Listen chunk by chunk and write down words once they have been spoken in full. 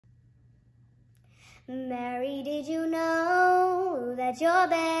Mary, did you know that your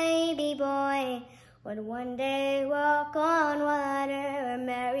baby boy would one day walk on water?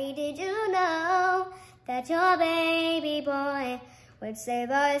 Mary, did you know that your baby boy would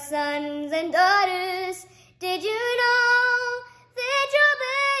save our sons and daughters? Did you know that your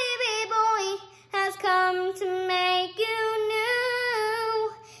baby boy has come to make you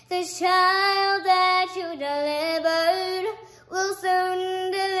new? This child that you delivered will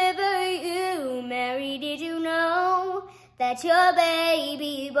soon deliver you. Mary, did you know that your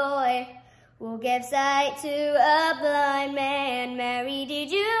baby boy will give sight to a blind man? Mary, did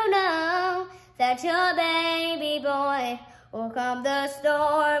you know that your baby boy will calm the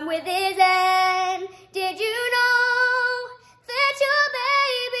storm with his hand? Did you know that your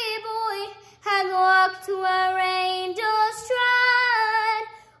baby boy had walked where angels trod?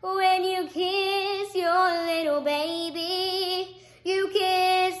 When you kiss your little baby, you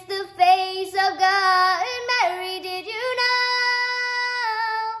kiss the face of God. Mary, did you know?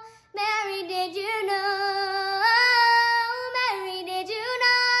 Mary, did you know? Mary, did you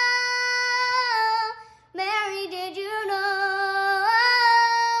know? Mary, did you know?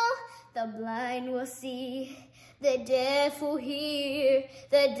 The blind will see, the deaf will hear,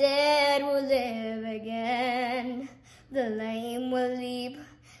 the dead will live again. The lame will leap,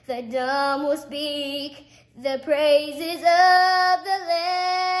 the dumb will speak, the praises of the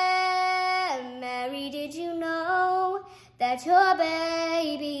Lamb. Mary, did you know that your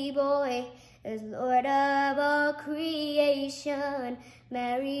baby boy is Lord of all creation?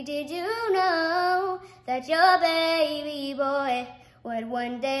 Mary, did you know that your baby boy would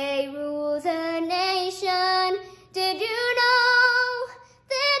one day rule the nation? Did you know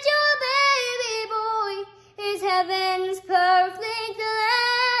that your baby boy is heaven's perfect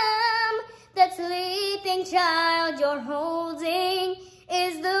lamb? That sleeping child you're holding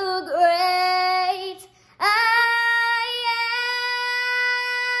is the